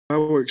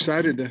Well, we're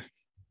excited to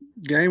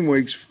game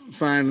week's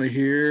finally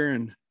here,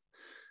 and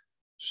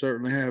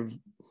certainly have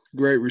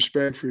great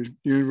respect for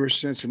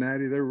University of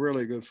Cincinnati. They're a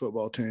really good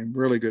football team,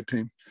 really good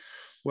team,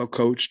 well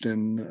coached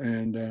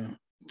and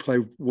play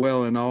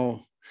well in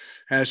all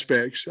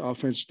aspects.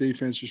 Offense,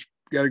 defense, has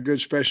got a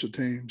good special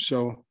team.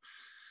 So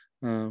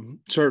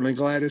certainly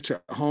glad it's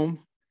at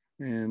home,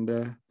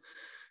 and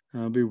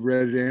I'll be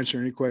ready to answer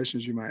any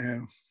questions you might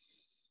have.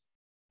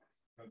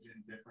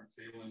 Different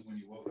feeling when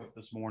you woke up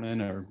this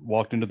morning or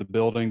walked into the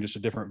building, just a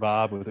different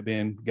vibe with it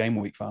being game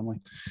week finally?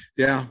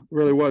 Yeah,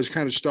 really was.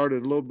 Kind of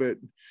started a little bit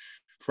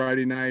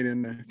Friday night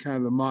in kind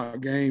of the mock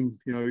game.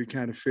 You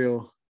kind of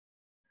feel,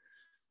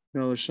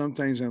 there's some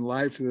things in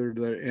life that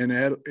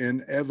are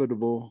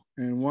inevitable,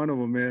 and one of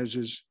them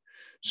is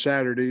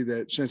Saturday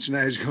that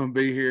Cincinnati's going to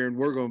be here and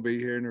we're going to be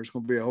here, and there's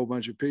going to be a whole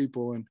bunch of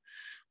people. And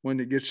when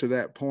it gets to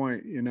that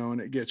point,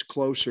 and it gets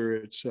closer,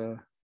 it's a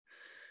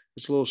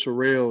little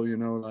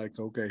surreal, like,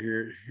 okay,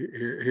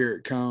 here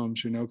it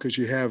comes, because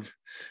you have,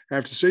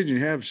 after the season, you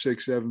have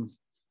 6, 7,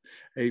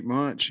 8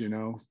 months,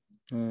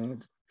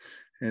 and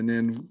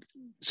then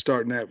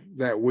starting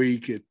that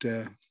week, it's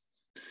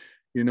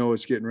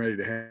getting ready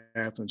to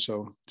happen.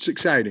 So it's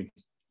exciting.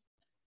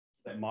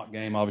 That mock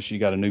game, obviously, you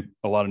got a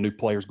lot of new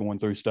players going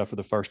through stuff for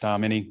the first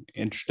time. Any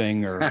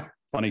interesting or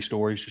funny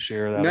stories to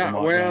share?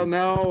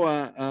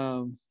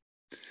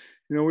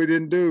 We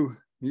didn't do.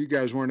 You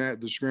guys weren't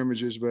at the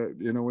scrimmages, but,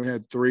 we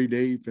had 3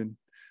 deep and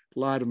a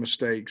lot of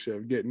mistakes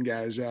of getting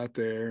guys out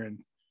there.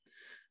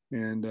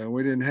 And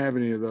we didn't have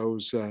any of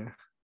those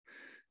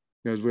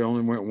because we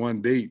only went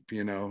 1 deep,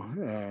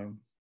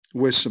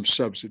 with some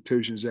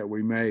substitutions that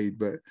we made.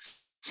 But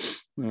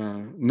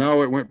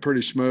no, it went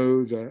pretty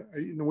smooth.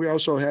 We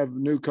also have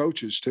new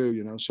coaches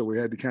too, so we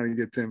had to kind of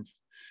get them.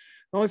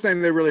 The only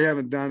thing they really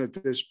haven't done at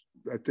this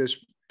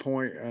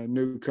point,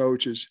 new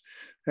coaches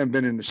haven't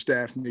been in the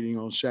staff meeting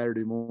on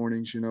Saturday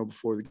mornings,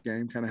 before the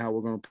game, kind of how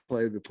we're going to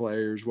play the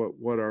players,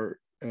 what are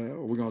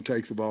we going to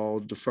take the ball,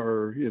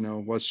 defer,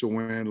 what's the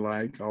wind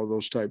like, all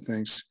those type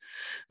things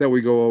that we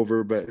go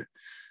over. But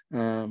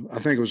I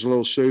think it was a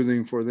little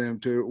soothing for them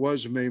too. It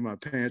was me, my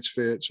pants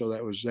fit, so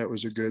that was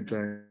a good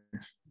thing.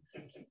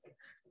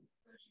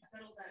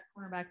 Settled that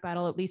cornerback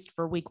battle, at least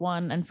for week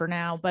 1 and for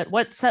now. But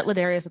what set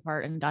Ladarius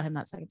apart and got him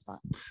that second spot?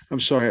 I'm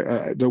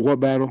sorry, the what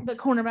battle? The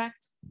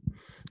cornerbacks.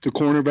 The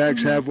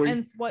cornerbacks, have we?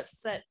 And what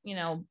set,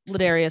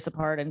 Ladarius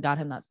apart and got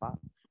him that spot?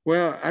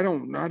 Well, I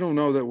don't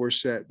know that we're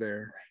set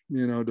there,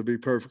 to be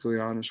perfectly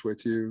honest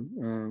with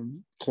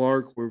you.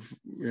 Clark,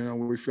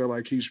 we feel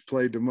like he's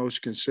played the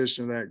most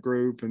consistent of that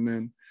group. And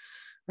then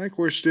I think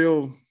we're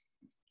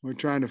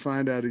trying to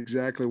find out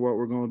exactly what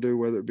we're going to do,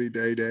 whether it be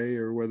Day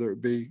or whether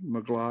it be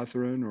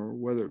McLaughlin or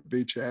whether it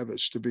be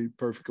Chavis, to be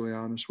perfectly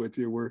honest with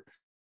you.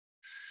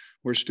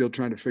 We're still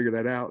trying to figure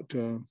that out.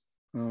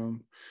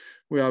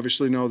 We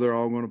obviously know they're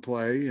all going to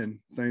play and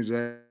things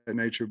of that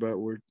nature, but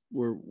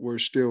we're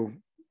still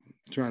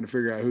trying to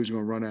figure out who's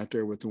going to run out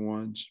there with the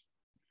ones.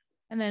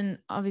 And then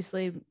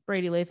obviously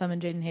Brady Latham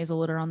and Jaden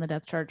Hazelwood are on the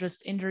depth chart.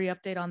 Just injury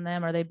update on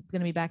them. Are they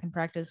going to be back in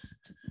practice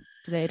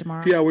today,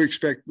 tomorrow? Yeah, we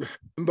expect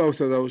both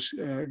of those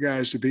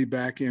guys to be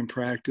back in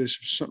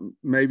practice,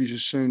 maybe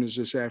as soon as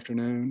this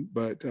afternoon,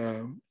 but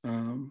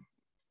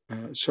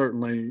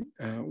certainly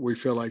we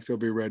feel like they'll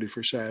be ready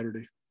for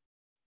Saturday.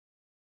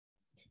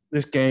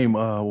 This game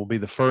will be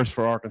the first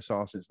for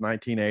Arkansas since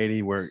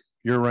 1980 where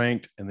you're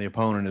ranked and the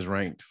opponent is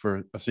ranked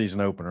for a season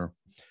opener.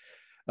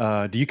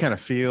 Do you kind of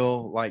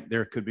feel like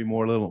there could be a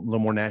little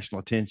more national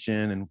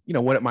attention and,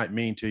 what it might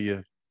mean to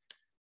you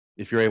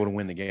if you're able to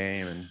win the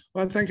game?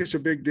 Well, I think it's a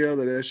big deal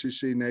that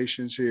SEC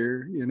Nation's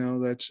here.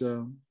 That's,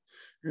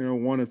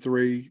 one of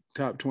 3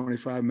 top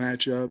 25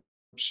 matchups.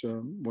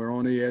 We're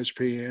on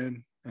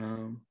ESPN.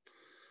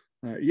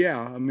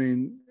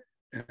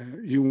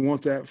 You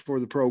want that for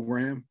the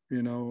program,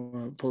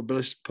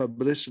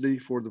 publicity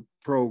for the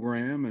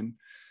program.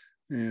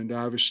 And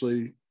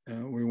obviously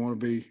we want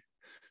to be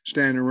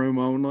standing room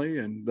only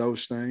and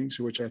those things,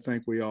 which I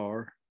think we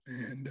are.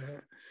 And,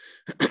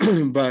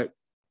 but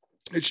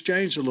it's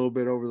changed a little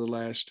bit over the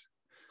last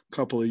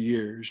couple of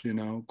years,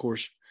 of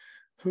course,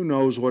 who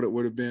knows what it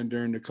would have been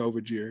during the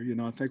COVID year.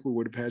 I think we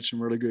would have had some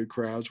really good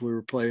crowds. We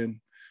were playing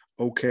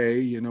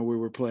okay. We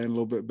were playing a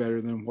little bit better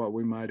than what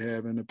we might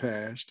have in the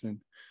past.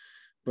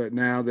 But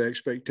now the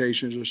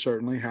expectations are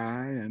certainly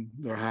high, and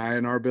they're high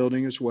in our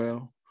building as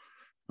well.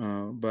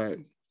 But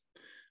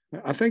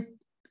I think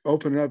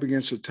opening up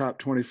against a top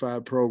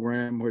 25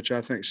 program, which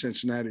I think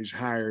Cincinnati's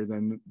higher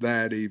than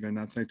that even,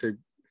 I think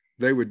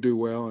they would do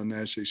well in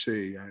the SEC.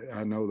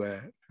 I know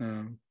that.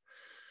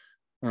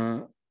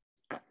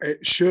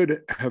 It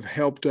should have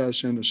helped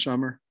us in the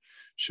summer,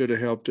 should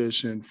have helped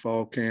us in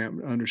fall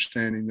camp,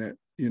 understanding that,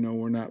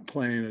 we're not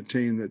playing a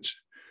team that's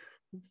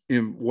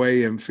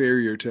way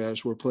inferior to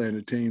us. We're playing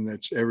a team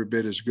that's every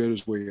bit as good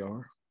as we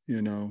are,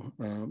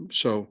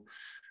 so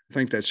I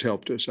think that's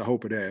helped us. I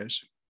hope it has.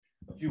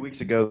 A few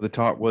weeks ago, the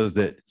talk was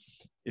that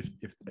if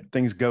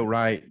things go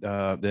right,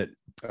 that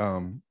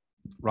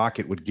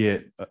Rocket would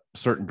get a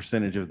certain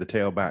percentage of the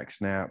tailback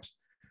snaps.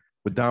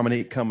 with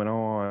Dominique coming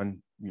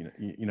on,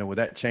 would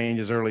that change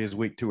as early as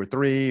week 2 or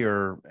 3,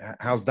 or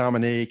how's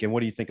Dominique, and what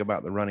do you think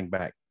about the running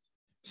back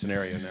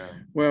scenario now?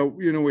 Well,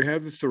 we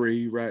have the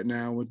 3 right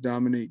now with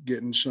Dominique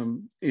getting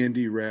some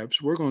Indy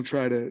reps. We're going to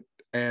try to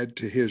add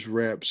to his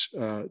reps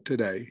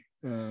today.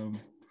 I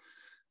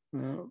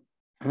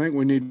think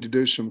we need to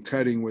do some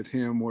cutting with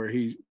him where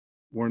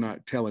we're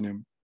not telling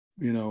him,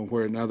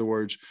 where, in other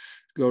words,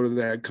 go to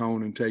that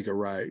cone and take a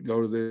right,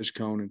 go to this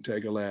cone and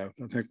take a left.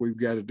 I think we've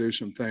got to do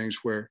some things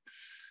where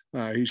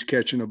he's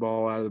catching the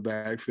ball out of the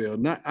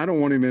backfield. I don't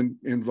want him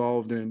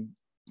involved in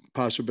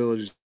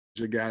possibilities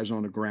of guys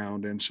on the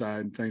ground inside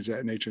and things of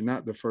that nature.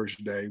 Not the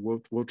first day.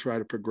 We'll try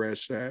to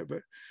progress that,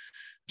 but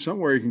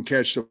somewhere he can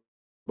catch the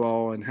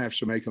ball and have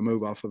to make a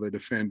move off of a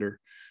defender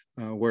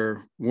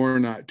where we're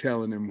not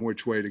telling him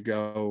which way to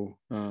go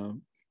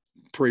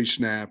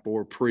pre-snap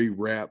or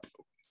pre-rep,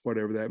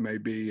 whatever that may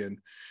be,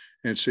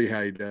 and see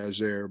how he does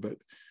there. But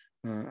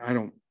I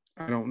don't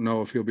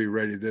know if he'll be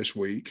ready this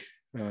week,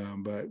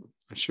 but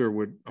I sure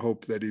would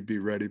hope that he'd be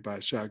ready by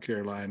South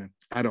Carolina.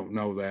 I don't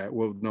know that.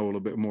 We'll know a little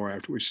bit more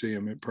after we see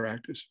him in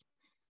practice.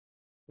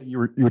 You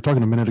were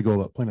talking a minute ago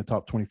about playing a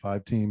top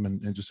 25 team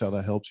and just how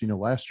that helps.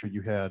 Last year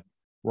you had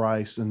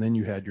Rice, and then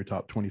you had your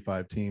top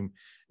 25 team.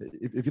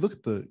 If you look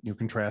at the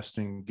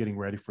contrasting, getting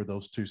ready for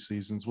those 2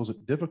 seasons, was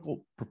it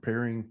difficult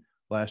preparing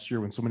last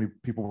year when so many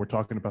people were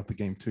talking about the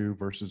game 2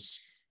 versus?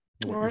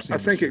 Well, I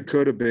think it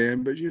could have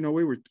been, but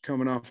we were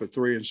coming off a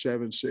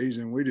 3-7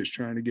 season. We're just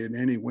trying to get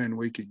any win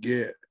we could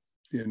get,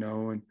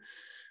 and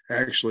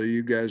actually,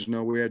 you guys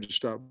know we had to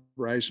stop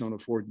Rice on a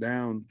 4th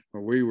down,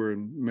 or we were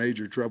in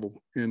major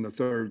trouble in the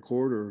 3rd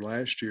quarter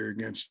last year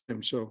against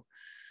them. So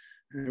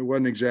it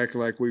wasn't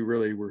exactly like we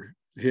really were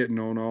hitting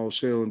on all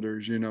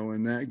cylinders,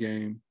 in that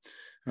game.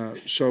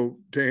 So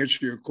to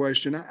answer your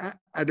question,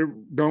 I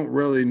don't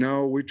really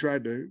know. We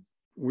tried to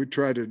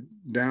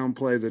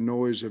downplay the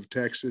noise of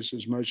Texas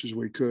as much as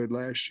we could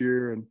last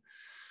year and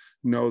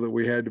know that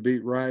we had to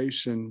beat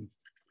Rice, and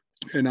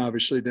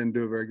obviously didn't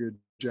do a very good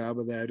job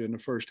of that in the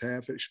first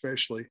half,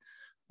 especially.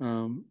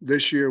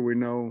 This year, we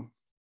know,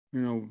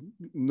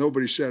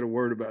 nobody said a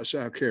word about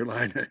South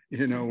Carolina.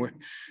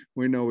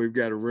 We know we've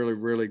got a really,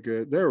 really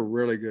good, they're a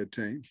really good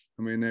team.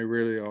 I mean, they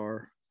really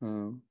are.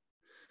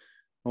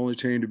 Only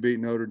team to beat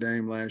Notre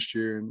Dame last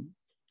year. And,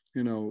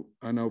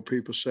 I know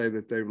people say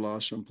that they've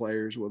lost some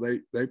players. Well,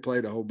 they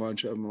played a whole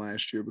bunch of them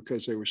last year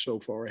because they were so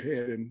far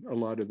ahead in a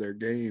lot of their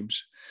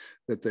games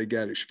that they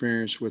got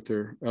experience with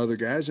their other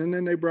guys. And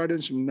then they brought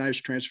in some nice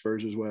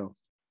transfers as well.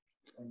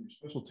 On your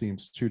special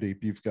teams, 2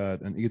 deep, you've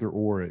got an either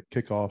or at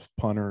kickoff,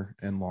 punter,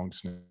 and long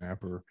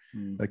snapper.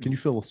 Mm-hmm. Can you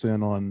fill us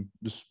in on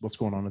just what's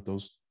going on at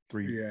those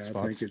 3 spots?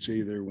 I think it's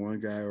either one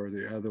guy or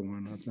the other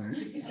one. I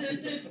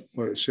think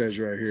what it says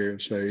right here,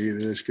 say either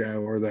this guy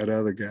or that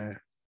other guy.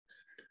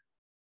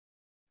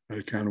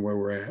 That's kind of where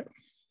we're at.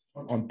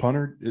 On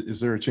punter, is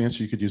there a chance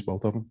you could use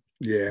both of them?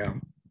 Yeah.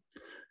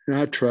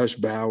 I trust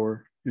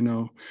Bauer.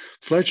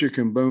 Fletcher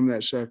can boom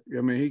that stuff.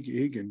 I mean,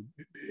 he can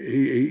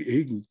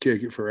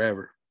kick it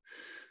forever,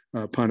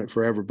 punt it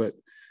forever. But,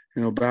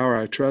 Bauer,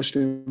 I trust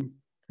him.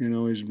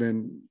 He's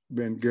been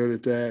good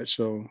at that.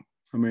 So,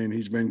 I mean,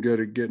 he's been good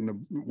at getting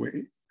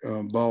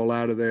the ball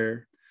out of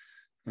there.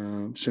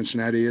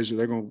 Cincinnati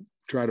they're going to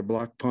try to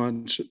block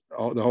punts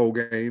the whole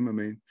game. I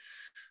mean,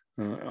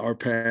 our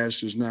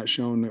past has not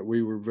shown that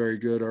we were very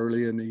good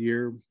early in the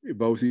year,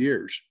 both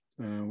years.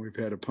 We've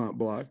had a punt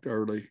blocked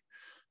early.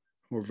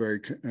 We're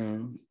very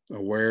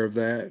aware of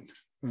that,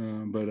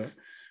 but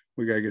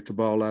we got to get the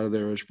ball out of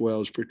there as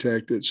well as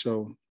protect it.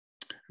 So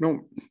I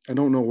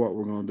don't know what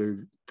we're going to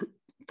do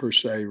per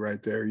se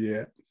right there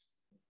yet.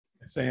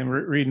 Sam,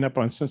 reading up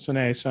on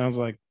Cincinnati, sounds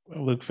like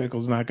Luke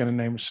Fickell's not going to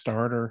name a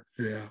starter.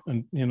 Yeah.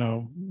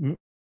 And,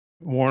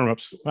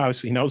 warm-ups,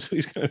 obviously he knows who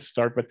he's going to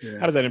start, but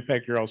how does that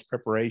impact your all's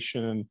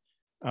preparation?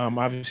 And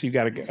obviously you've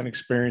got an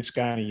experienced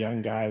guy and a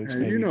young guy. That's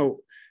maybe...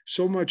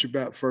 so much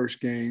about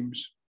first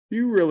games,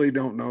 you really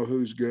don't know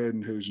who's good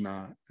and who's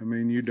not. I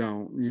mean, you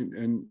don't.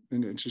 And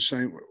it's the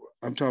same.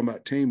 I'm talking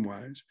about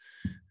team-wise.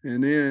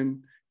 And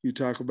then you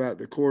talk about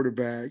the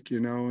quarterback,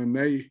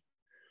 and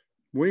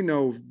we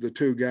know the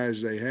 2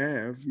 guys they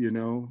have,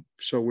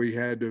 so we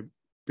had to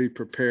be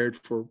prepared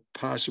for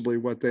possibly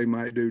what they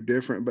might do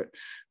different. But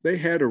they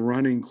had a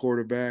running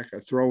quarterback, a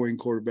throwing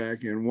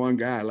quarterback, and one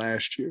guy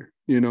last year,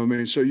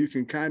 So you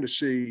can kind of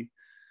see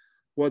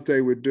what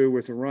they would do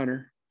with a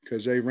runner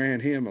because they ran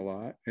him a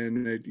lot.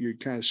 And you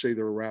kind of see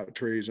their route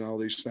trees and all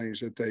these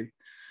things that they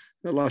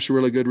lost a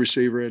really good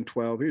receiver in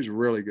 12. He was a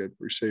really good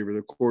receiver.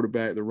 The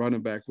quarterback, the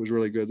running back was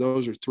really good.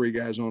 Those are 3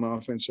 guys on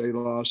offense they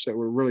lost that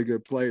were really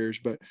good players.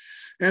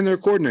 And their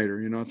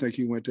coordinator, I think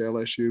he went to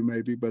LSU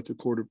maybe, but the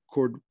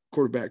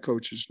quarterback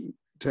coach is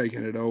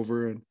taking it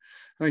over. And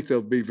I think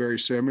they'll be very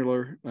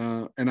similar.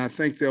 And I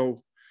think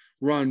they'll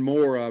run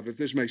more of, if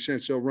this makes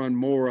sense, they'll run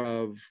more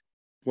of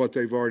what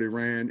they've already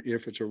ran.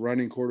 If it's a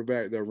running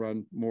quarterback, they'll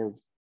run more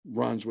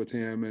runs with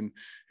him. And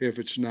if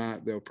it's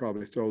not, they'll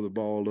probably throw the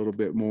ball a little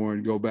bit more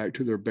and go back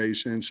to their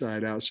base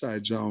inside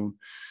outside zone.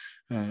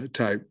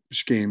 type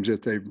schemes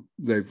that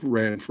they've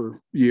ran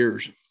for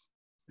years.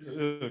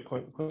 A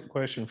quick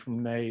question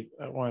from Nate.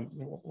 I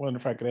wonder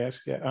if I could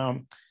ask you.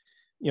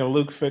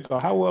 Luke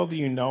Fickell, how well do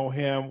you know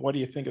him? What do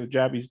you think of the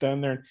job he's done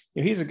there?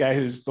 He's a guy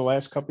who's the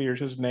last couple of years,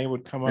 his name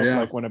would come up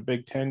like when a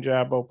Big 10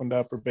 job opened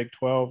up or Big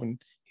 12,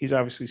 and he's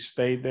obviously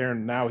stayed there,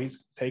 and now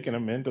he's taken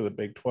him into the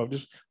Big 12.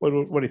 Just what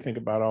do you think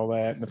about all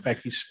that and the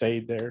fact he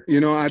stayed there?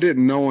 I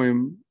didn't know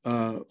him.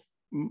 I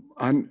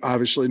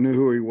obviously knew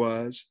who he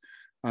was.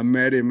 I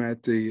met him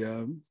at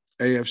the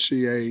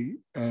AFCA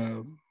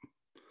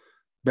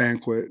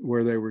banquet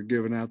where they were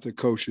giving out the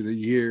Coach of the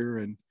Year,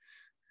 and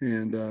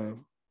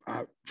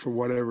for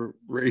whatever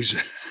reason,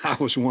 I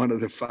was one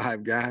of the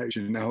 5 guys,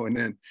 and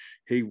then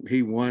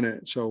he won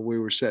it. So we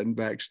were sitting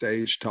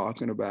backstage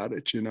talking about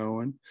it,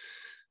 and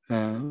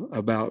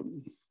about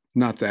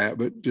not that,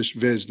 but just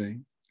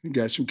visiting. He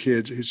got some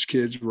kids, his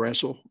kids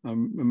wrestle. I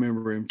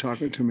remember him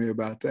talking to me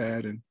about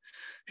that, and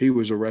he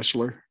was a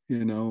wrestler,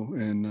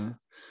 and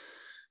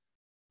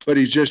but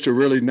he's just a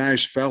really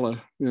nice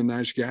fella, a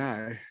nice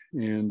guy.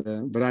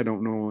 And but I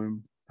don't know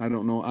him. I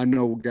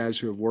know guys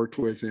who have worked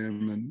with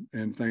him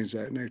and things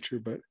of that nature,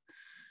 but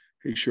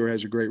he sure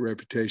has a great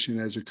reputation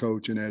as a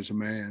coach and as a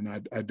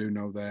man. I do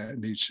know that.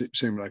 And he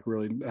seemed like a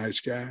really nice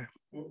guy.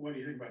 What do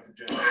you think about the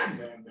job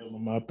building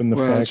him up? And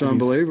it's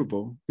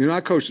unbelievable.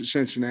 I coached at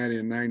Cincinnati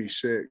in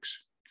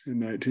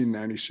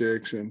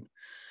 1996, and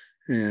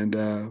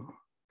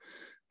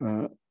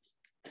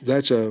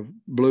that's a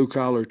blue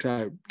collar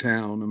type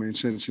town. I mean,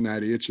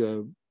 Cincinnati, it's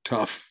a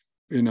tough,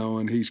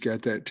 and he's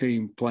got that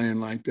team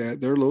playing like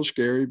that. They're a little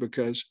scary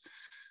because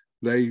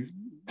they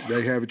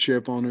have a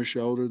chip on their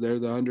shoulder. They're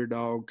the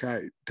underdog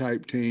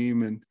type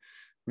team, and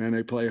man,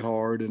 they play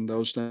hard and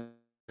those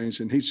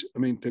things. And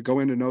to go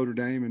into Notre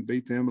Dame and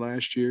beat them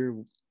last year,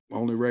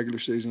 only regular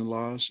season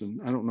loss.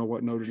 And I don't know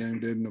what Notre Dame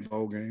did in the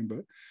bowl game,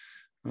 but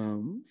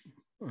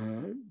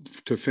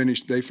they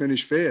finished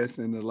 5th,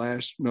 and the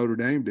last Notre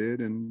Dame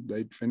did, and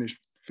they finished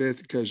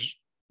 5th because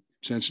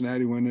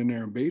Cincinnati went in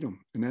there and beat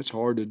them, and that's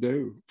hard to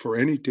do for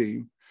any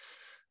team.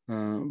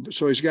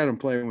 So he's got them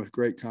playing with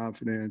great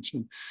confidence,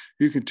 and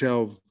you can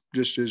tell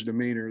just his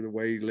demeanor, the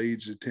way he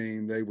leads the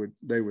team, they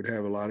would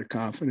have a lot of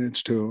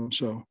confidence to him.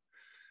 So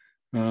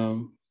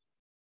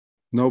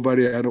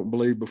nobody, I don't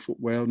believe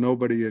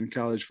nobody in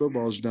college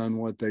football has done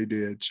what they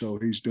did. So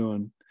he's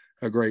doing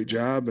a great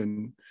job,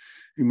 and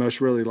he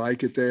must really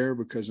like it there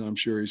because I'm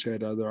sure he's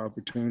had other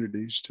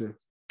opportunities to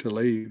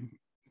leave,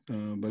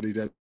 but he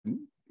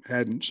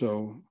hadn't,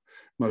 so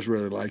must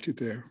really like it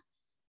there.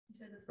 You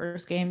said the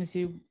first games,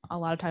 you a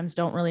lot of times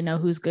don't really know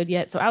who's good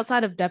yet. So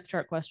outside of depth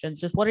chart questions,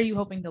 just what are you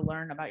hoping to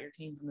learn about your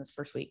team from this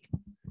first week?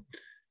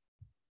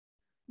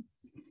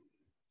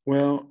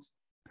 Well,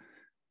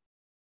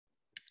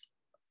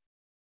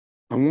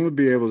 I want to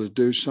be able to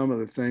do some of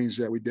the things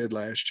that we did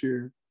last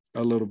year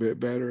a little bit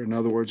better. In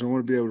other words, I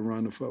want to be able to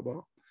run the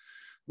football.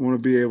 I want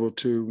to be able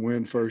to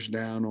win first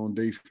down on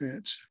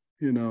defense.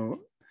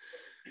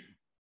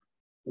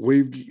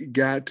 We've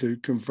got to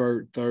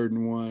convert 3rd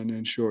and 1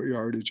 and short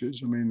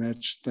yardages. I mean,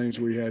 that's things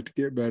we have to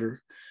get better.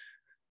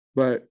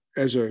 But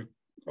as a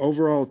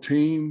overall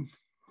team,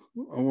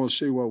 I want to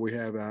see what we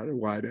have out at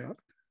wideout.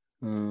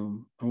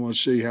 I want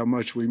to see how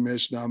much we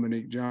miss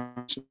Dominique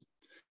Johnson.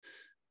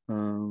 I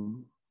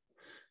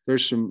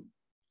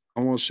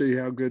want to see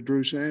how good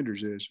Drew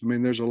Sanders is. I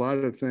mean, there's a lot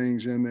of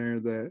things in there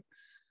that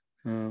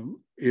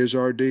is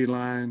our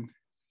D-line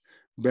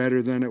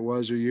better than it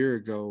was a year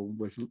ago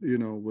with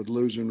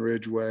losing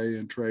Ridgeway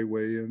and Trey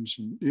Williams.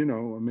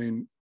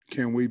 And,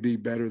 can we be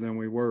better than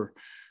we were?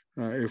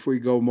 If we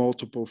go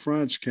multiple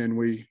fronts, can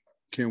we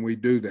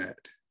do that?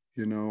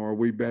 Are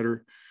we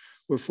better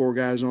with 4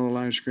 guys on the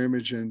line of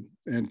scrimmage and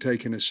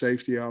taking a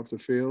safety off the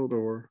field,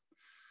 or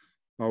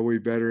are we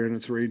better in a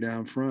 3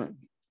 down front?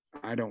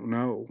 I don't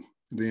know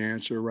the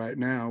answer right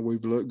now.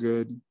 We've looked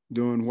good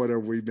doing whatever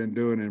we've been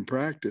doing in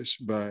practice,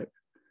 but,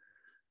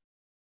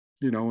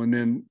 and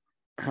then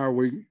how are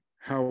we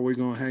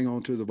going to hang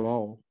on to the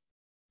ball?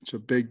 It's a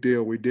big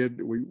deal. We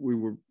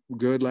were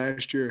good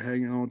last year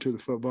hanging on to the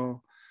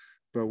football,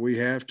 but we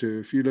have to.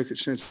 If you look at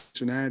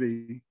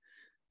Cincinnati,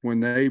 when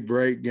they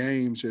break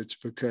games, it's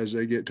because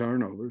they get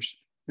turnovers,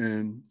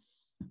 and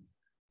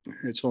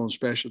it's on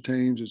special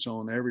teams. It's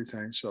on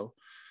everything. So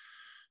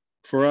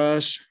for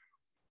us,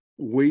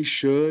 we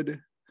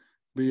should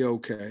be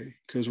okay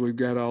because we've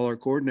got all our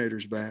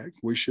coordinators back.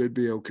 We should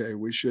be okay.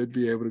 We should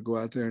be able to go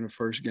out there in the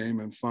first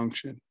game and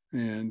function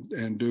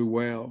and do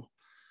well.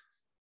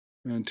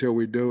 Until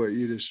we do it,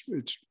 it's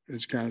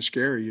kind of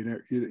scary.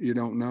 You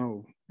don't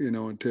know,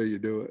 until you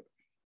do it.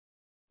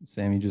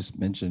 Sam, you just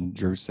mentioned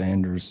Drew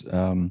Sanders.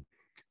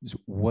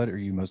 What are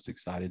you most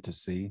excited to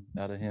see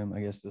out of him,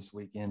 I guess, this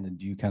weekend? And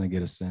do you kind of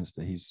get a sense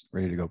that he's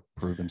ready to go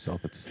prove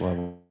himself at this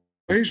level?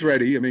 He's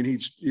ready. I mean, he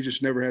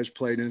just never has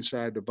played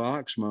inside the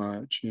box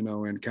much.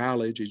 In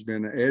college, he's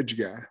been an edge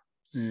guy.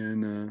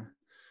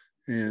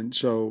 And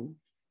so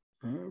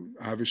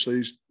obviously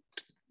he's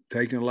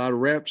taking a lot of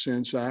reps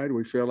inside.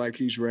 We feel like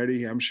he's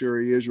ready. I'm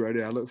sure he is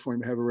ready. I look for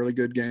him to have a really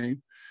good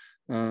game.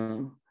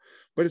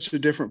 but it's a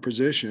different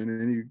position.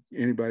 And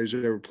anybody who's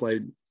ever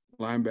played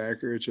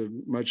linebacker, it's a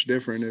much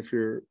different if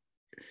you're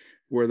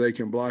where they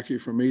can block you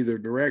from either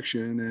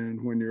direction,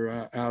 and when you're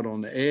out on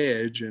the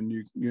edge and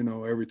you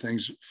know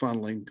everything's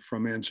funneling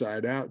from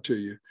inside out to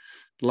you,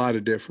 a lot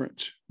of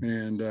difference.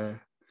 And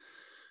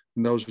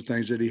those are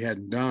things that he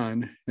hadn't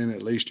done in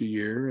at least a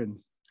year,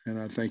 and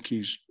I think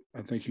he's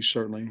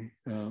certainly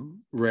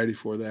ready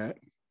for that.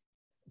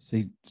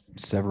 See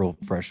several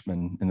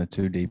freshmen in the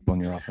two deep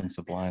on your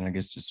offensive line. I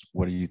guess just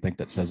what do you think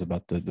that says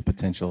about the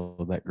potential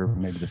of that group,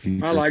 maybe the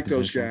future? I like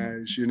those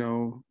guys, you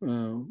know,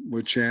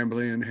 with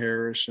Chamblee and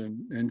Harris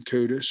and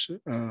Kudus.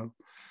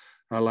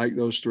 I like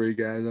those three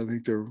guys. I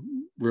think they're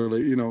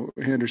really, you know,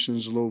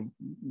 Henderson's a little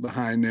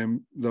behind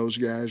them, those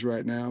guys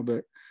right now,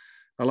 but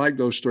I like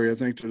those three. I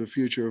think they're the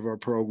future of our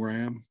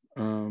program.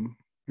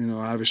 You know,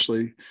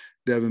 obviously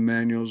Devin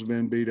Manuel's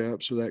been beat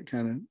up, so that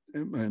kind of,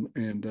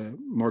 and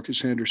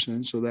Marcus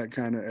Henderson, so that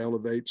kind of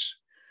elevates,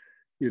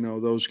 you know,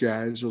 those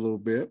guys a little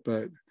bit.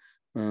 But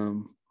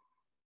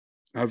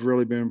I've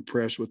really been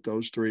impressed with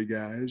those three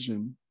guys,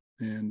 and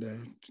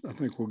I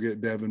think we'll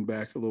get Devin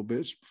back a little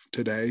bit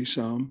today,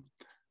 some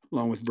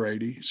along with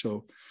Brady,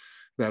 so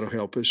that'll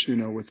help us, you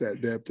know, with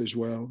that depth as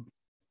well.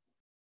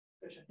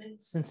 I think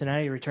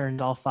Cincinnati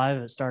returned all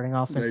five of starting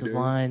offensive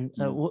line.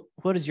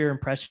 What is your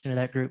impression of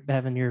that group,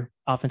 having your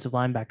offensive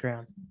line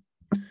background?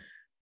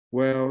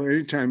 Well,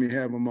 anytime you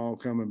have them all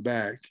coming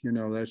back, you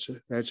know, that's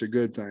a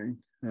good thing.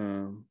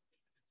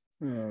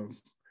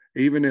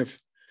 Even if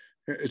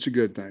it's a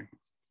good thing.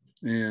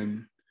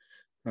 And,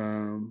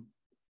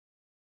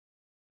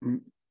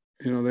 you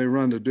know, they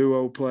run the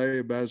duo play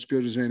about as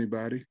good as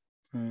anybody.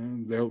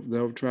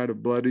 They'll try to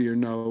bloody your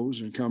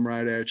nose and come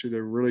right at you.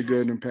 They're really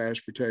good in pass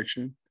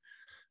protection.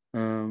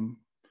 I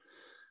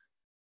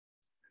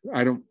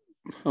don't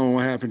know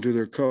what happened to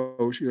their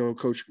coach. You know,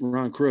 Coach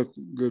Ron Crook,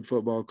 good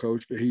football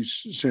coach, but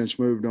he's since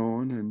moved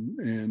on,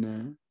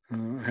 and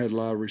I had a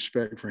lot of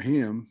respect for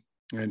him,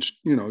 and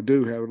you know,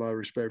 do have a lot of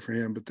respect for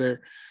him. But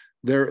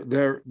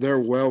they're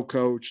well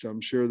coached.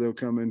 I'm sure they'll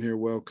come in here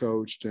well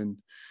coached, and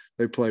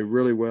they play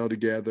really well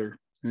together.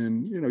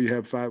 And, you know, you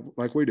have five,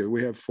 like we do,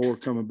 we have four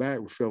coming back.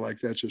 We feel like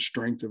that's a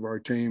strength of our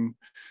team.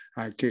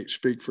 I can't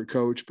speak for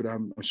Coach, but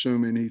I'm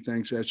assuming he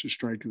thinks that's a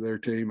strength of their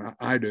team.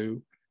 I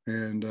do.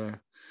 And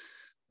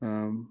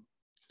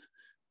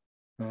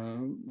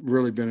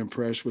really been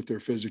impressed with their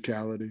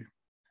physicality.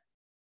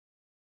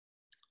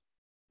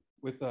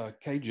 With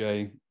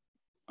KJ,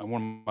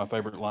 one of my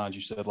favorite lines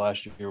you said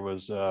last year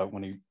was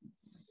when he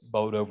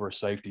bowed over a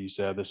safety, you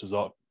said, "This is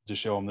all, to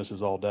show him this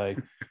is all day."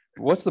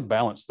 What's the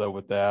balance, though,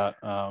 with that?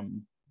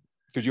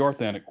 Because you are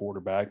thin at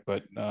quarterback,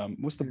 but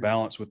what's the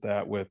balance with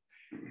that?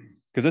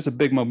 Because it's a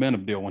big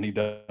momentum deal when he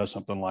does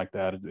something like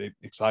that. It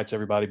excites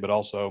everybody, but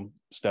also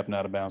stepping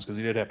out of bounds, because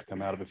he did have to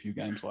come out of a few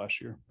games last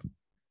year.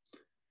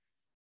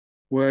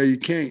 Well, you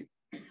can't.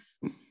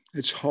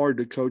 It's hard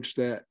to coach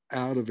that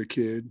out of a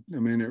kid. I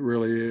mean, it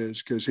really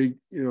is, because he,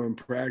 you know, in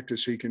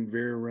practice, he can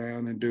veer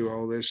around and do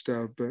all this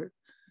stuff, but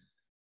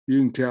you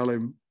can tell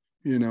him,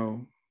 you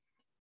know,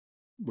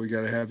 we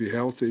got to have you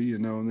healthy, you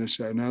know, and this,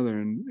 that, and other.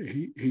 And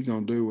he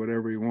going to do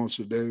whatever he wants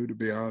to do, to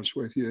be honest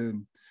with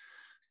you.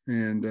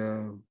 And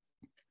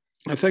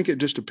I think it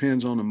just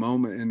depends on the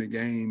moment in the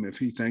game. If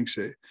he thinks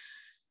that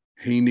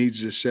he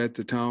needs to set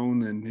the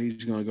tone, then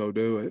he's going to go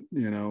do it,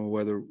 you know,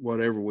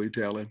 whatever we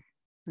tell him,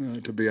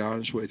 to be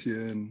honest with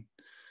you.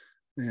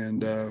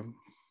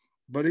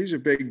 But he's a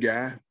big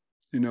guy,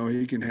 you know,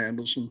 he can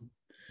handle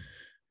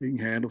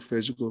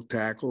physical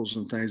tackles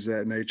and things of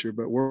that nature,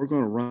 but we're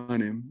going to run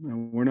him,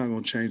 and we're not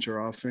going to change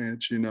our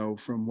offense, you know,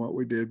 from what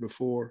we did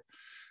before.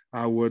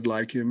 I would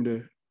like him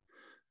to,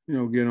 you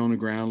know, get on the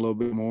ground a little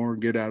bit more,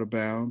 get out of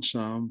bounds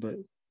some, but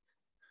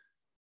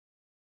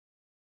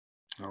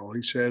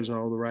he says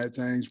all the right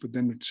things, but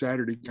then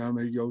Saturday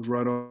comes, he goes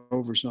right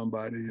over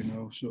somebody, you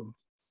know, so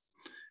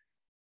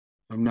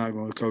I'm not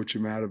going to coach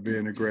him out of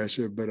being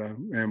aggressive, but I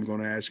am going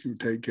to ask him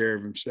to take care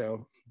of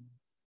himself.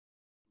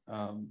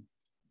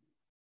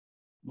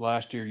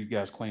 Last year, you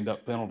guys cleaned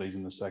up penalties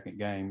in the second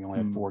game. You only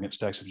had 4 against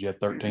Texas. You had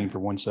 13 for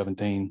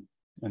 117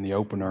 in the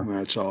opener.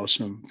 That's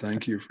awesome.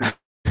 Thank you.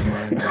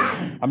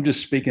 I'm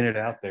just speaking it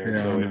out there.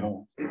 Yeah,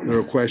 so is there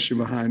a question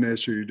behind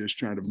this, or you're just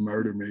trying to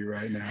murder me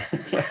right now?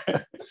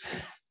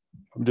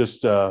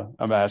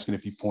 I'm asking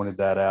if you pointed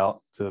that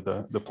out to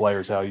the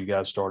players, how you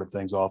guys started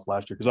things off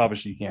last year, because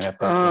obviously you can't have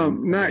that.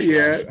 Not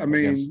yet. I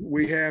mean,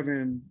 we have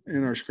in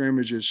our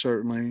scrimmages,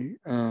 certainly.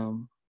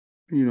 You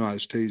know, I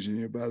was teasing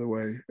you, by the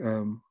way.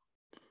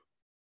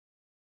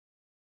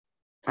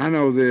 I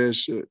know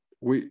this.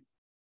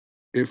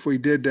 If we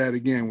did that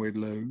again, we'd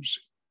lose,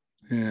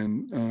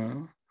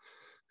 and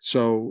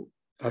so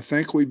I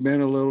think we've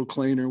been a little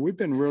cleaner. We've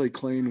been really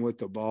clean with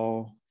the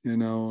ball. You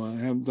know, I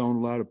haven't done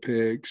a lot of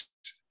picks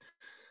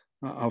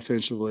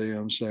offensively.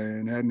 I'm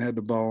saying, hadn't had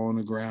the ball on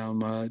the ground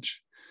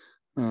much,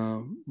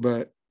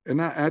 but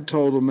I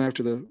told them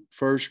after the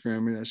first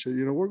scrimmage, I said,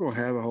 you know, we're going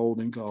to have a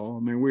holding call. I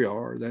mean, we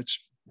are. That's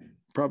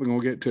probably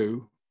going to get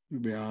 2. To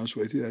be honest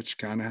with you, that's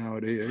kind of how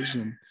it is,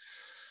 and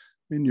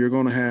and you're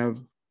going to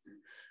have,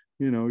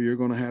 you're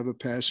going to have a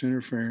pass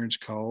interference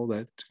call.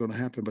 That's going to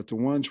happen. But the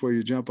ones where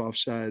you jump off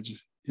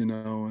sides,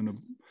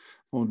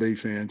 on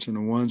defense, and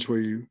the ones where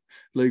you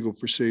legal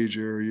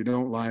procedure, or you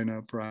don't line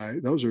up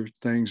right, those are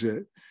things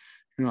that,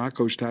 I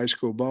coached high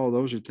school ball.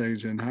 Those are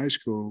things in high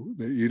school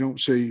that you don't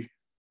see.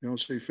 You don't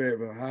see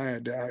Fayetteville High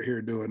out here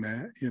doing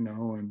that,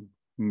 and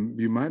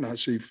you might not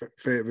see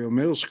Fayetteville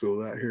Middle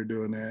School out here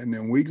doing that. And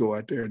then we go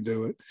out there and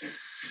do it.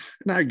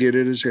 And I get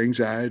it as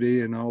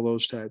anxiety and all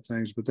those type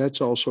things, but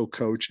that's also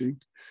coaching.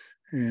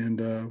 And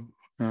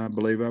I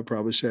believe I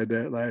probably said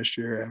that last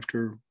year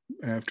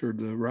after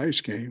the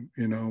Rice game.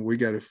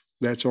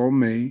 That's on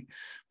me.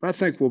 But I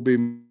think we'll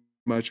be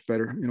much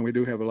better. We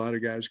do have a lot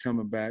of guys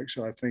coming back,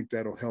 so I think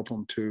that'll help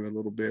them too a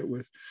little bit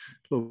with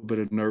a little bit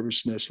of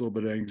nervousness, a little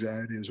bit of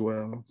anxiety as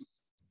well.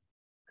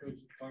 Coach,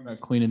 talking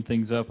about cleaning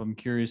things up, I'm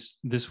curious,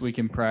 this week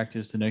in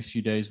practice, the next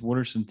few days, what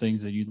are some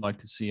things that you'd like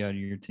to see out of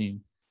your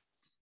team?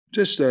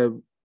 Just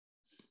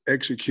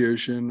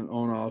execution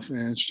on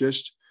offense.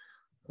 Just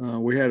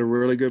we had a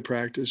really good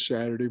practice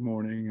Saturday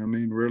morning. I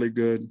mean, really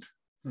good.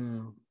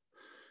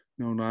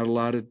 Not a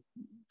lot of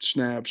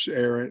snaps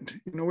errant.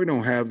 We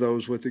don't have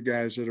those with the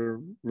guys that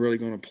are really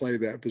going to play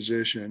that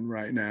position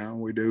right now.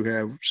 We do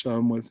have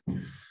some with,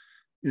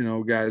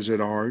 guys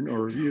that aren't,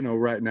 or,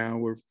 right now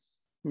we're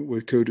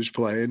with Kuda's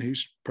playing.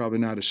 He's probably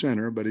not a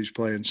center, but he's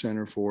playing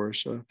center for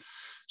us.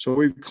 So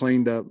we've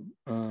cleaned up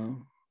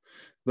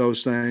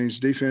those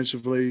things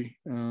defensively.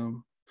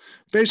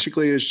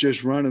 Basically, it's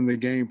just running the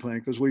game plan,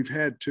 because we've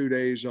had 2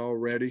 days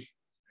already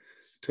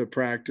to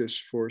practice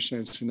for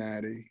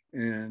Cincinnati.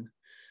 And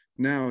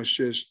now it's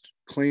just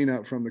clean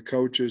up from the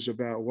coaches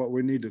about what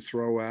we need to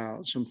throw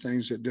out, some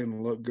things that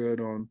didn't look good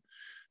on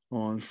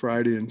on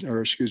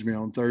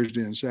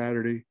Thursday and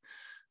Saturday,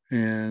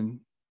 and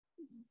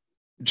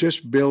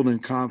just building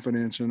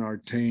confidence in our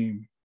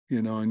team,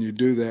 and you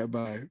do that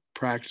by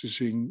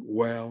practicing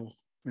well.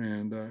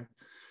 And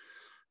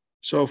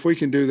so if we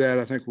can do that,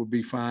 I think we'll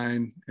be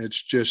fine.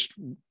 It's just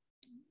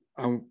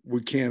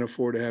we can't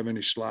afford to have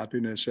any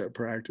sloppiness at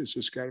practice.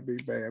 It's got to be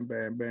bam,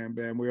 bam, bam,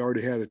 bam. We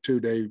already had a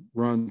 2-day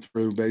run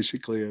through,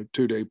 basically a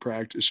 2-day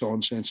practice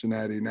on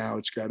Cincinnati. Now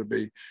it's got to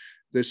be,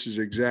 this is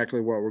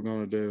exactly what we're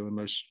going to do, and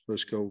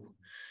let's go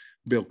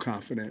build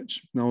confidence.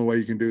 The only way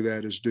you can do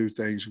that is do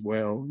things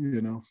well,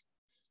 And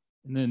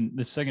then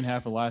the second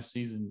half of last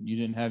season, you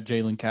didn't have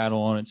Jalen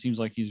Cattle on. It seems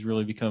like he's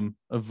really become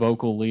a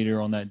vocal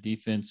leader on that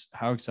defense.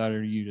 How excited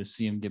are you to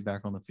see him get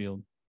back on the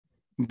field?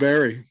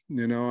 Very,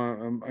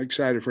 I'm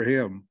excited for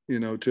him,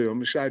 too.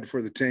 I'm excited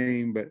for the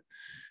team, but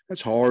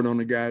that's hard on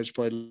the guys who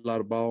played a lot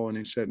of ball, and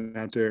he's sitting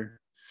out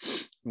there.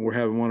 And we're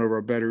having one of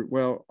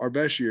our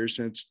best years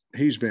since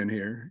he's been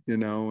here,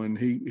 and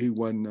he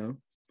wasn't a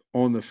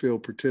on the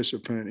field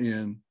participant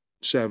in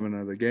 7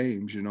 of the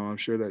games. I'm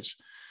sure that's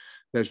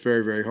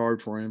very, very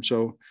hard for him.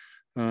 So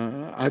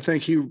I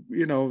think he,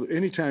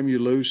 anytime you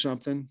lose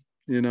something,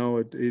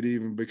 it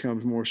even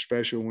becomes more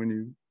special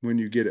when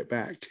you get it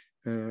back.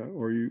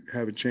 Or you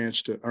have a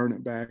chance to earn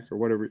it back, or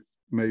whatever it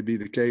may be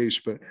the case.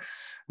 But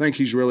I think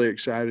he's really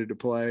excited to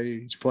play.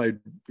 He's played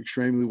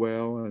extremely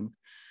well,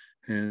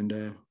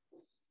 and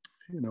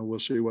we'll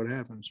see what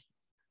happens.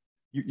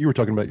 You were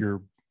talking about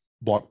your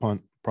block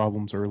punt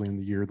problems early in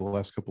the year, the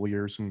last couple of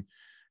years, and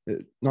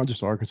not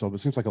just Arkansas, but it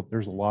seems like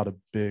there's a lot of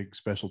big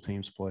special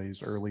teams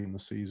plays early in the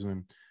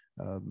season,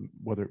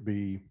 whether it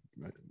be,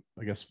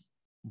 I guess,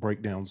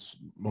 breakdowns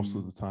most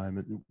of the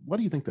time. What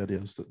do you think that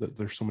is, that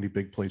there's so many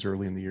big plays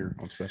early in the year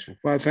on special?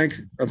 Well, I think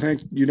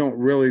you don't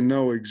really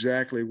know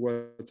exactly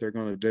what they're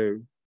going to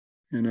do.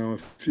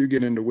 If you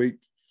get into week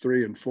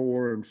 3 and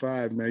 4 and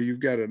 5, now you've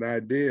got an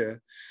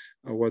idea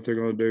of what they're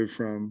going to do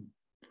from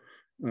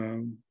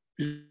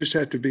you just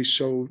have to be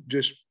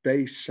just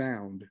base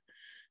sound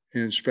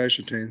in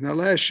special teams. Now,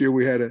 last year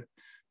we had a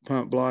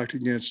punt blocked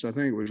against, I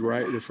think it was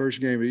right the first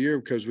game of the year,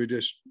 because we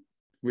just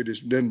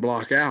didn't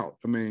block out.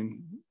 I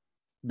mean,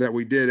 that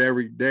we did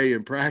every day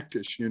in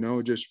practice,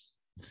 just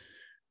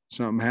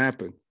something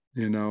happened,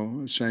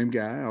 same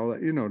guy, all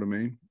that, you know what I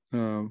mean?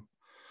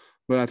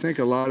 But I think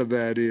a lot of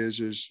that is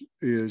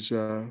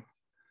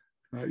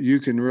you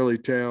can really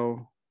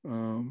tell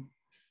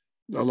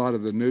a lot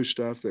of the new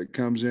stuff that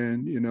comes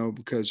in,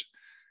 because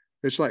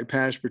it's like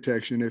pass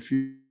protection. If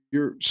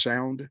you're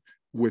sound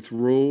with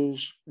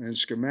rules and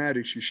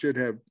schematics, you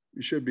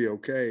should be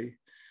okay.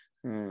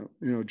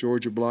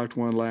 Georgia blocked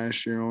one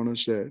last year on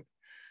us that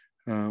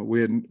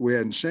we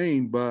hadn't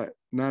seen, but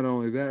not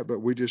only that, but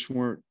we just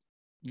weren't,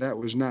 that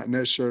was not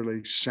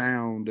necessarily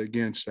sound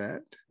against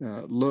that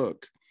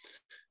look.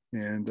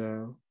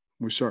 And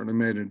we certainly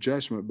made an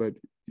adjustment, but,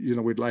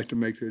 we'd like to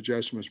make the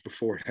adjustments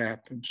before it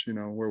happens,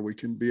 where we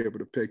can be able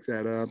to pick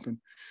that up. And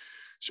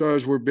so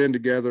as we've been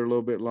together a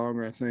little bit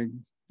longer, I think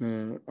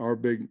our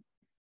big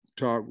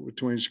talk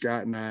between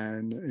Scott and I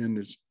and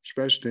the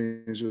special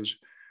teams is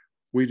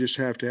we just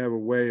have to have a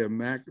way, a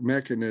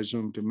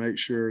mechanism to make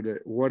sure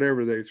that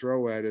whatever they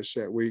throw at us,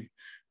 that we,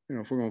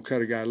 if we're going to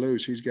cut a guy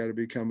loose, he's got to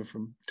be coming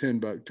from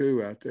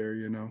 10-2 out there,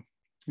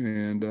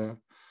 and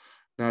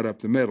not up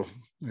the middle.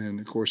 And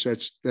of course,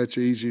 that's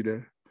easy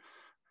to.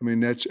 I mean,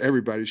 that's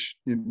everybody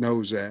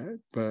knows that,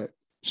 but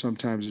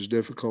sometimes it's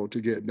difficult to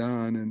get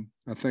done. And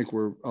I think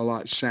we're a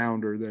lot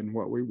sounder than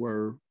what we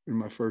were in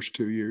my first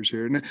 2 years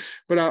here.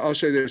 But I'll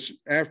say this: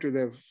 after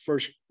the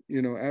first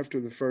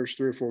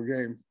 3 or 4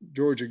 games,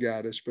 Georgia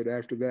got us, but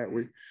after that,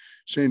 we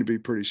seem to be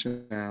pretty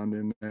sound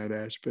in that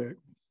aspect.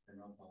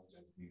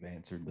 You've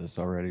answered this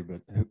already, but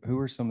who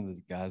are some of the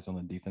guys on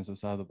the defensive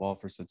side of the ball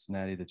for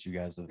Cincinnati that you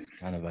guys have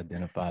kind of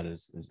identified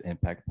as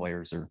impact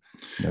players? Or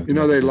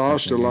they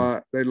lost a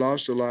lot. They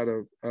lost a lot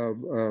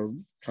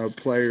of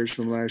players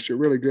from last year,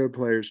 really good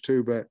players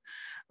too. But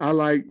I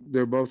like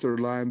both their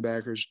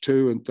linebackers,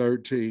 2 and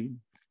 13,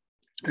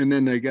 and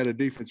then they got a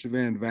defensive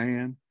end,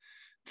 Van,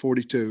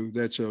 42.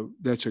 That's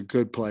a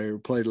good player.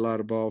 Played a lot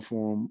of ball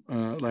for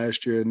them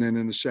last year. And then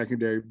in the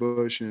secondary,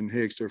 Bush and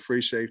Hicks, their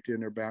free safety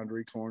and their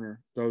boundary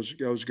corner. Those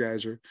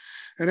guys are,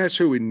 and that's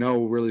who we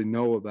really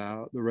know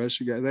about. The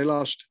rest of the guys, they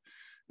lost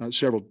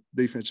several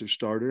defensive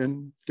starters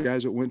and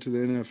guys that went to the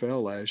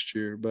NFL last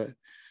year. But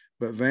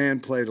Van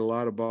played a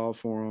lot of ball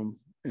for them,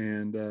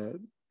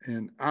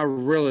 and I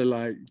really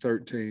like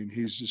 13.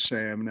 He's the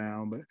Sam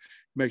now, but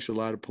makes a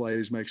lot of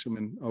plays, makes him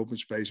an open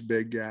space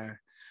big guy.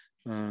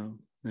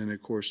 And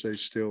of course, they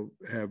still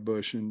have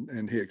Bush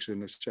and Hicks in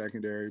the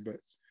secondary, but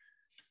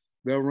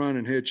they'll run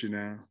and hit you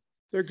now.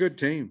 They're a good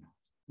team.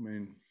 I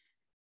mean,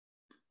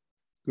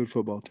 good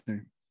football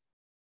team.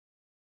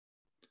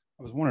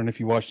 I was wondering if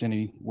you watched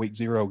any week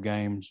 0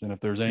 games and if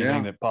there's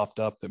anything that popped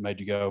up that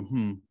made you go,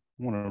 I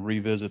want to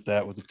revisit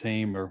that with the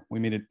team, or we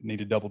need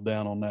to double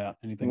down on that.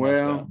 Anything like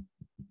that?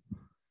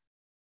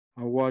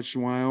 I watched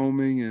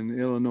Wyoming and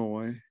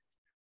Illinois.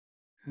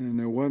 And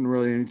there wasn't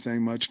really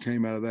anything much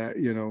came out of that.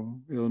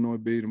 Illinois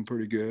beat them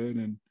pretty good.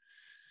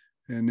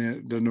 And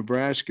the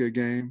Nebraska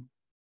game,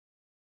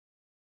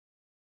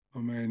 oh,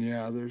 man,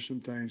 yeah, there's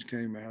some things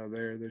came out of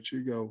there that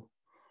you go,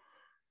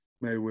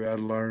 maybe we ought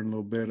to learn a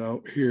little bit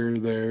out here or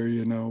there,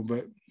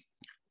 but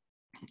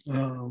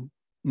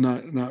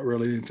not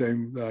really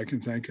anything that I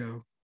can think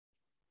of.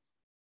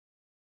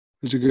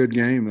 It's a good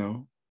game,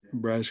 though.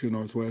 Nebraska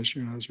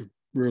Northwestern, that's a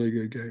really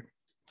good game.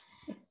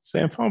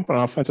 Sam, from an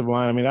offensive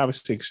line, I mean,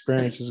 obviously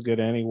experience is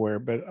good anywhere,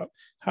 but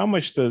how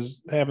much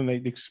does having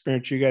the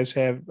experience you guys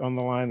have on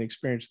the line, the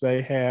experience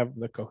they have,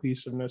 the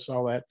cohesiveness,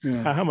 all that,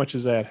 how much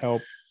does that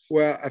help?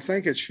 Well, I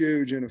think it's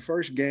huge. In the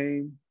first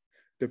game,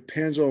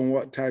 depends on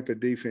what type of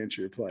defense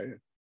you're playing.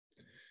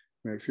 I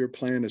mean, if you're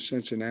playing a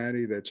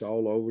Cincinnati that's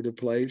all over the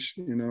place,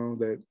 run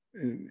that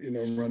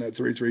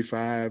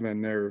 3-3-5,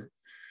 and they're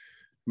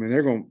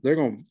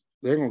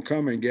going to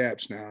come in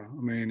gaps now.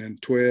 I mean,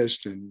 and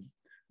twist and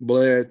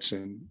blitz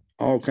and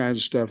all kinds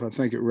of stuff. I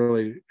think it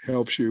really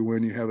helps you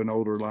when you have an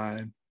older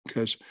line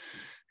because,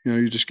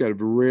 you just got to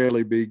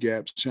really be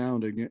gap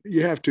sounding.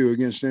 You have to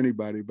against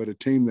anybody, but a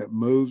team that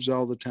moves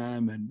all the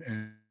time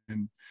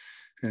and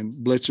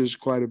blitzes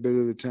quite a bit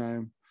of the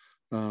time,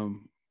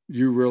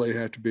 you really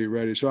have to be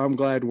ready. So I'm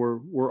glad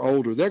we're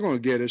older. They're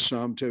going to get us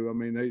some too. I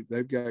mean,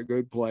 they've got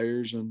good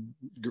players and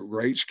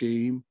great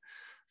scheme.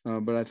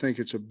 But I think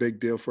it's a big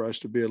deal for us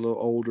to be a little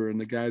older,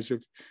 and the guys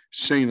have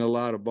seen a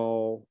lot of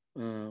ball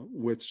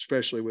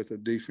especially with the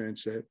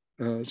defense that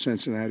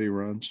Cincinnati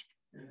runs.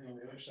 On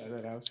the other side of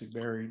that, obviously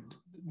Barry,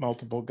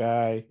 multiple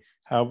guy.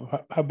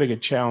 How big a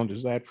challenge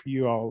is that for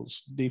you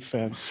all's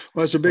defense?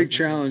 Well, it's a big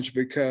challenge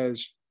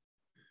because,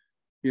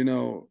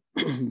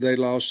 they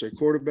lost their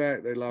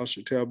quarterback, they lost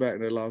their tailback,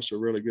 and they lost a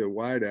really good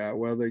wideout.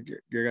 Well, they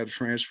got to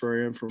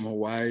transfer in from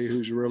Hawaii,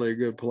 who's really a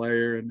good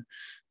player, and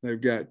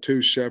they've got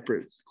 2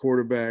 separate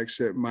quarterbacks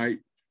that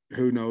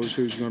who knows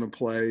who's going to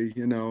play,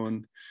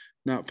 and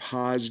not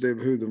positive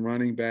who the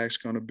running back's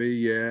going to be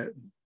yet.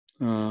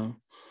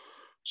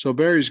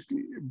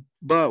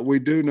 But we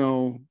do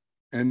know,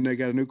 and they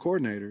got a new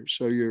coordinator.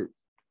 So you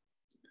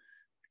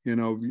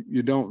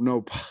don't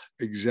know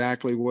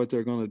exactly what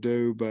they're going to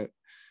do, but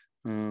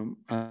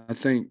I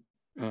think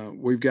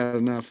we've got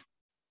enough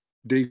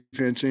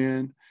defense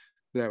in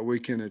that we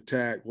can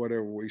attack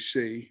whatever we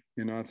see.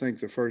 I think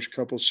the first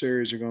couple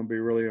series are going to be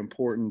really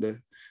important to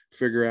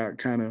figure out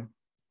kind of,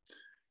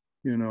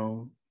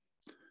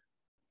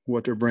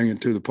 what they're bringing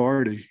to the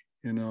party.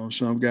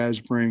 Some guys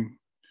bring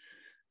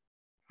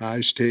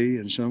iced tea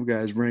and some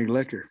guys bring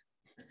liquor,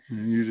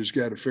 and you just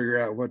got to figure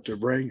out what they're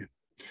bringing.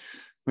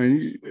 I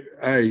mean,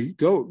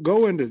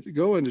 go into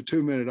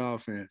 2-minute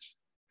offense.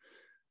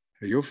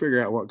 You'll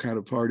figure out what kind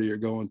of party you're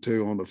going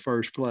to on the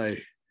first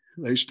play.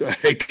 They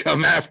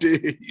come after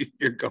you.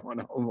 You're going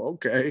home.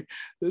 Okay,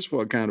 this is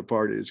what kind of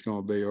party it's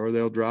going to be. Or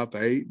they'll drop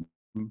 8.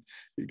 And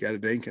you got to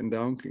dink and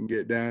dunk and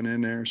get down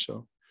in there.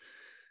 So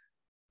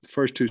the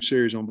first 2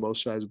 series on both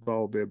sides of the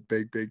ball will be a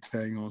big, big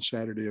thing on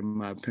Saturday, in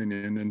my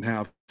opinion, and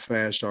how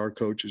fast our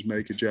coaches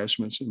make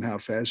adjustments and how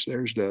fast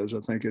theirs does. I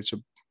think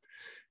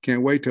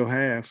can't wait till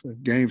half. The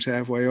game's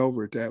halfway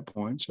over at that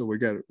point. So we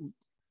got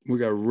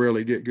to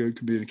really get good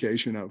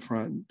communication up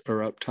front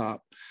or up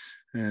top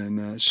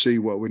and see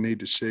what we need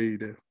to see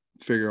to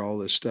figure all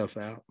this stuff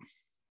out.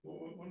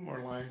 One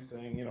more line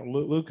thing,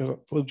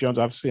 Luke Jones,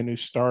 obviously a new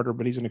starter,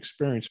 but he's an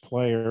experienced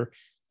player.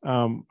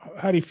 How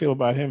do you feel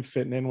about him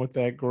fitting in with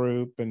that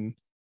group? And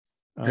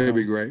he'll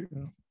be great.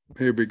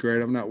 He'll be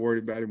great. I'm not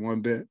worried about him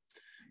one bit.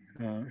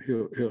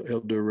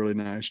 He'll do a really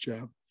nice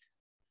job.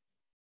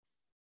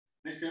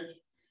 Thanks, Coach.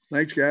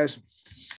 Thanks, guys.